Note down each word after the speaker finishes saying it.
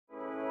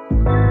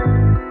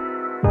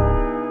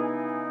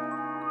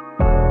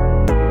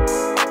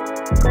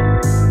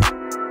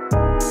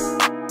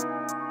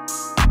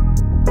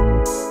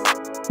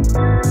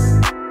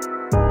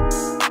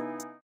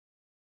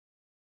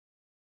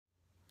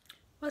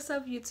What's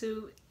up,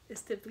 YouTube?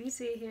 It's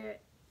typicallytya here,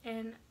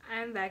 and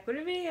I'm back with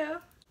a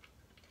video.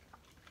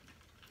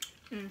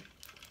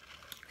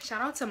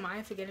 Shout out to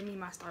Maya for getting me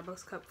my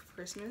Starbucks cup for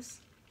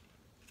Christmas.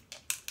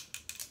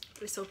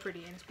 It's so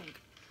pretty and it's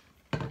pink.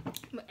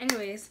 But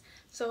anyways,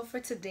 so for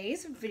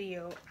today's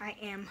video, I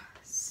am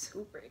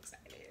super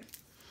excited.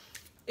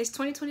 It's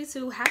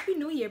 2022. Happy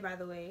New Year, by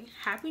the way.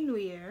 Happy New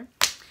Year.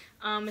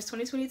 It's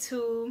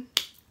 2022.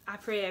 I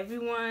pray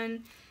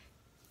everyone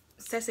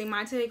sets their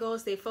mind to their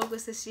goals, stay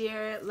focused this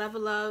year,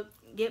 level up,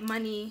 get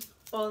money,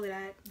 all of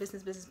that.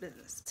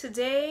 Business.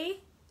 Today,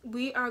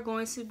 we are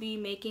going to be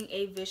making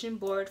a vision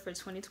board for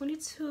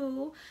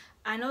 2022.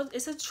 I know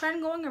it's a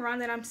trend going around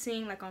that I'm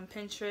seeing like on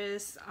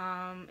Pinterest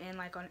and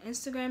like on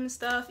Instagram and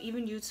stuff,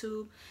 even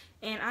YouTube.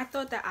 And I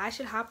thought that I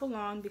should hop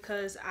along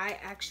because I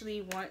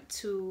actually want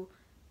to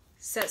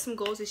set some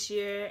goals this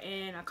year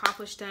and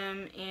accomplish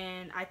them.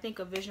 And I think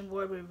a vision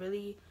board would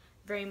really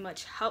very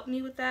much help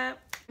me with that.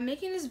 I'm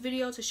making this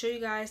video to show you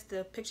guys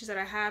the pictures that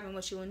I have and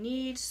what you will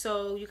need,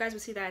 so you guys will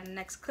see that in the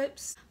next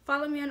clips.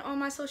 Follow me on all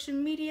my social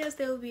medias.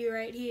 They will be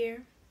right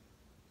here.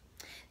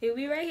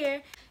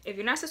 If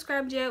you're not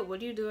subscribed yet,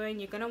 what are you doing?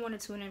 You're gonna want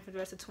to tune in for the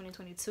rest of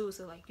 2022,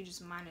 so like you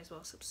just might as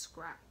well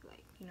subscribe,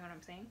 like, you know what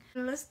I'm saying.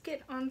 Let's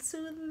get on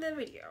to the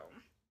video.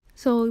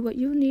 So what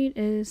you need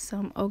is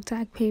some oak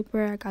tag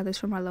paper. I got this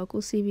from my local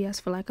CVS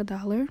for like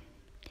 $1.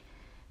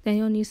 Then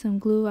you'll need some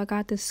glue. I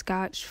got this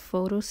Scotch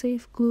photo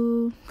safe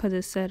glue because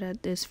it said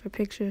that this for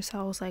pictures, so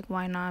I was like,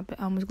 why not? But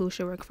Elmer's glue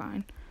should work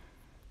fine.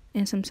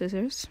 And some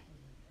scissors.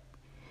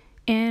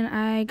 And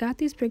I got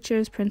these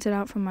pictures printed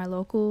out from my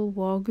local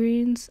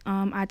Walgreens.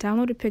 I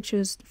downloaded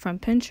pictures from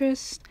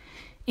Pinterest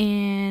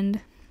and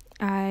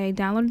I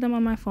downloaded them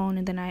on my phone,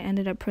 and then I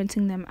ended up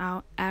printing them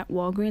out at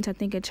Walgreens. I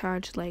think it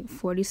charged like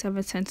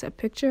 47 cents a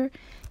picture,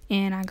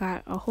 and I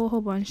got a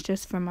whole bunch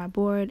just for my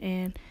board,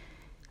 and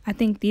I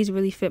think these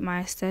really fit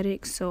my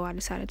aesthetic, so I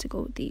decided to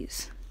go with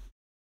these.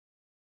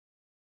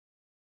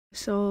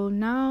 So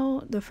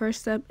now the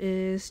first step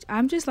is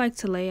I'm just like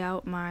to lay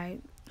out my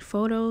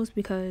photos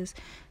because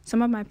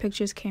some of my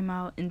pictures came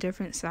out in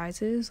different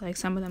sizes. Like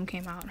some of them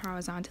came out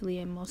horizontally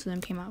and most of them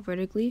came out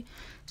vertically.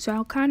 So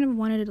I kind of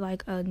wanted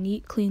like a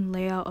neat, clean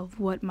layout of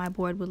what my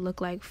board would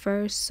look like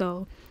first,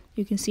 so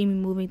you can see me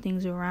moving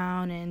things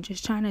around and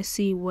just trying to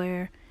see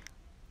where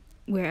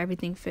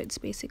everything fits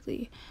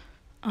basically.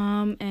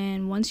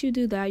 And once you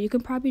do that, you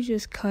can probably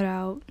just cut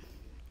out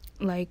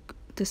like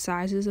the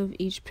sizes of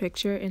each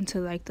picture into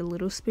like the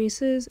little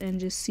spaces and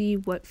just see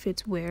what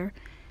fits where.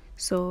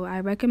 So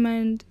I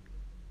recommend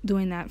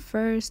doing that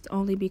first,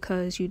 only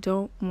because you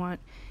don't want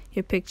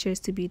your pictures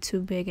to be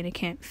too big and it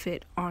can't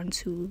fit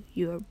onto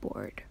your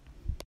board.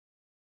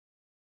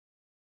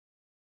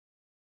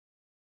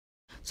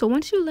 So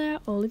once you lay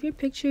out all of your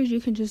pictures,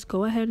 you can just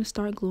go ahead and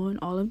start gluing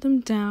all of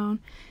them down.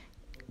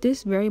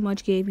 This very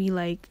much gave me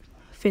like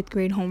 5th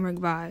grade homework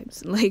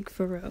vibes, like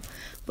for real.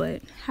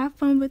 But have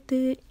fun with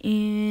it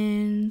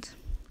and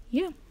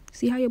yeah,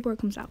 see how your board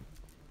comes out.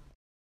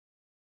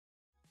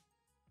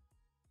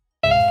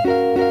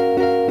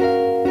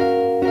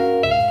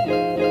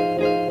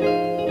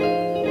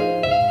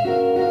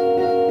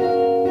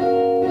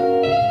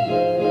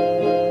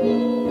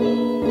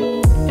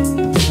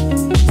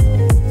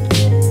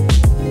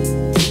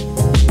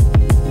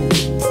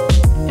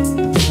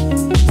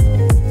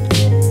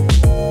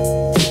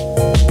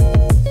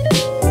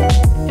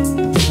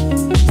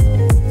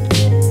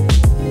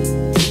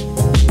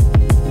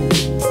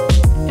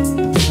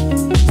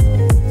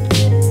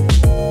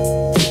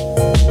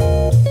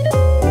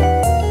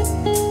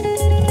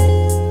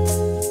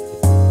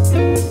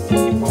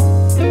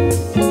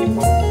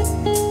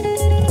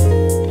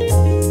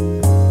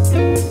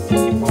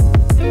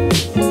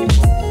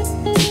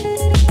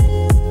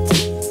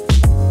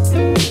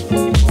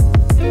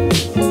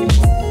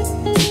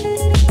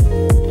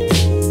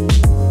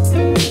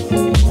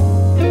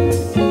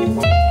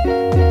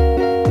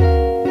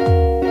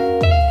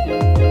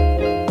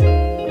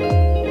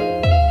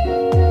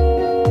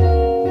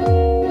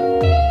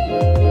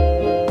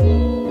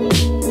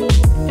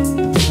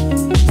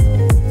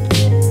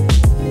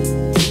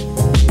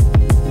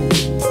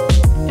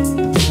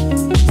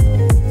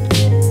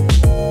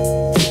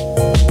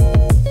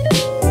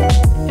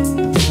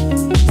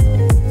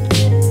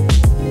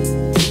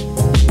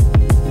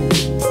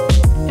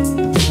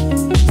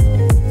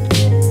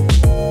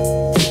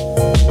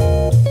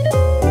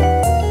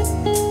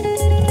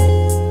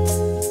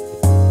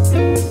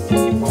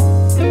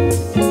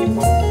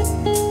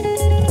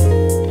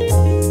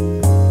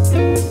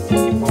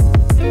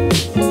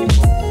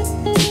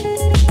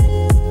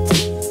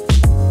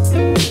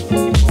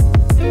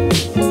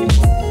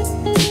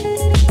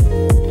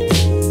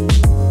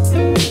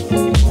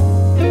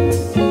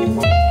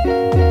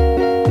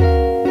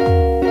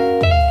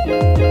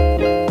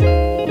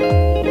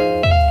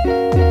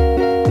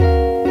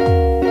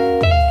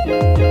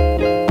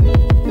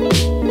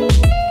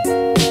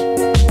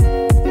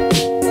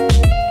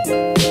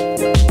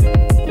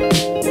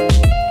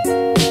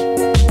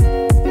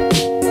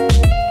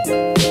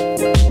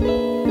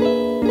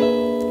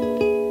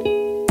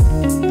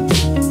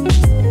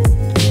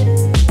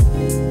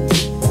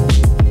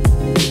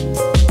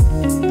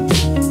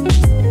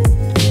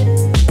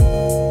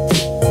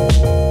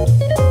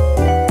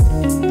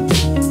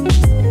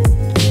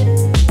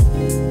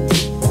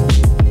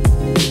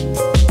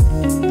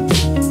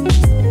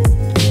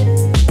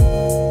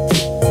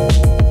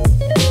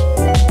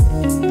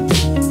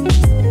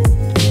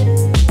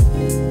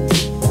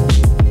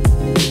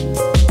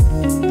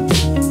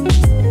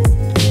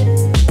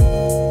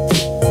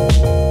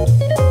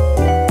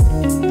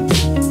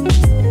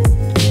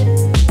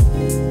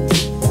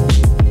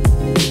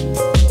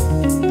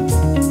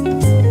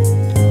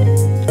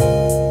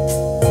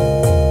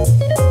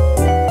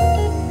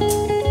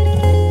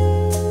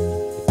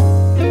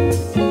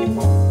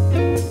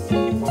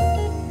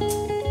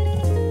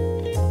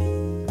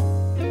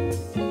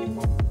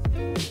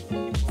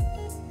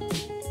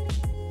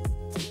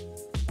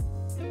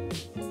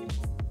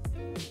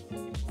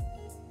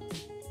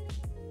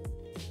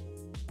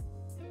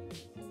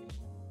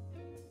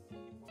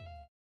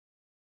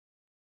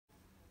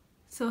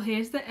 So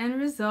here's the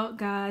end result,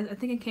 guys. I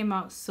think it came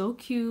out so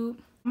cute.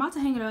 I'm about to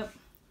hang it up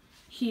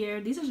here.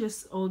 These are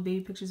just old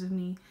baby pictures of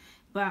me,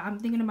 but I'm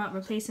thinking about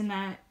replacing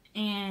that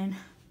and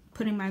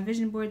putting my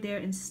vision board there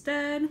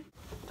instead.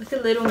 Look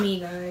at little me,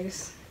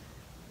 guys.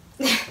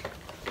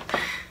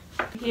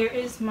 Here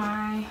is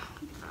my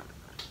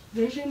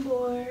vision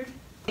board.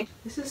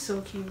 This is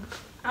so cute.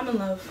 I'm in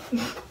love.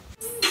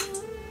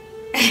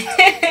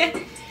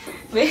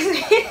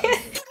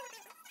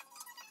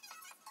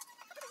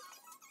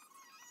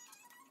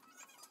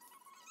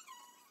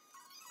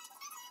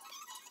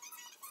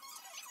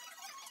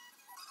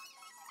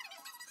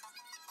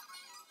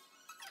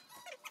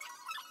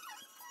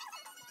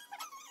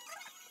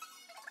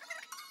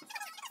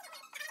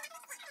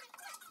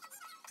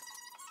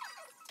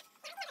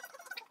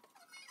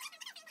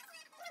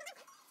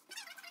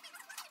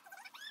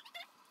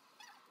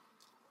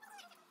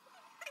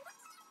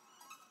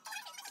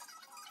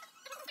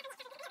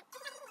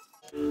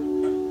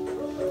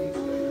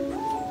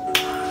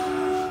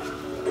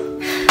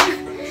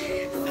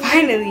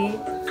 Finally.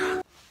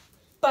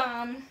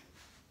 Bum.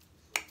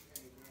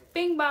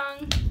 Bing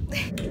bong.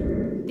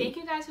 Thank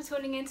you guys for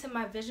tuning in to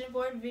my vision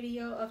board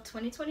video of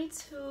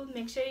 2022.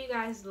 Make sure you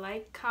guys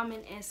like,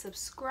 comment, and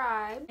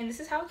subscribe. And this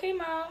is how it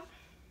came out.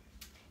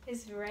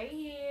 It's right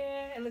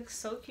here. It looks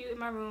so cute in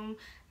my room.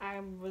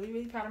 I'm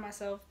really proud of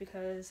myself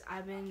because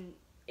I've been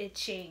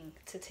itching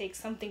to take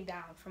something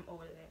down from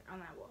over there on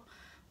that wall.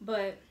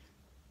 But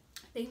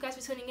thank you guys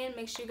for tuning in.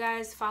 Make sure you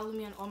guys follow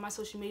me on all my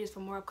social medias for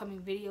more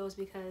upcoming videos,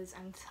 because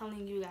I'm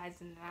telling you guys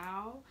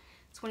now,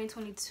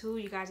 2022,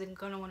 you guys are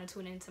gonna want to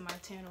tune into my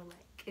channel.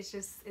 Like,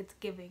 it's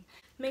giving.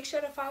 Make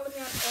sure to follow me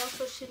on all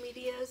social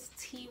medias.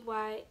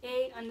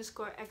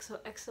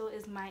 TYA_XOXO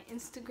is my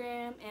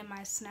Instagram, and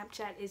my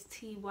Snapchat is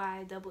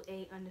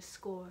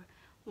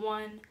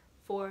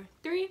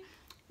TYAA_143.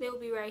 They will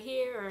be right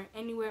here or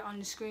anywhere on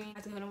the screen. You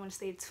guys are gonna want to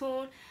stay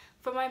tuned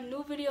for my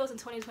new videos in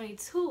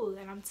 2022,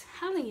 and I'm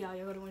telling y'all,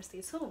 you're gonna want to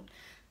stay tuned.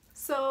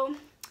 So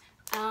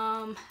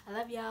I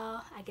love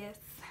y'all, I guess,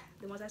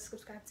 the ones that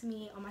subscribe to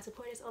me, all my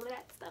supporters, all of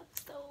that stuff.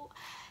 So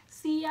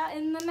see y'all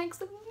in the next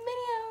video.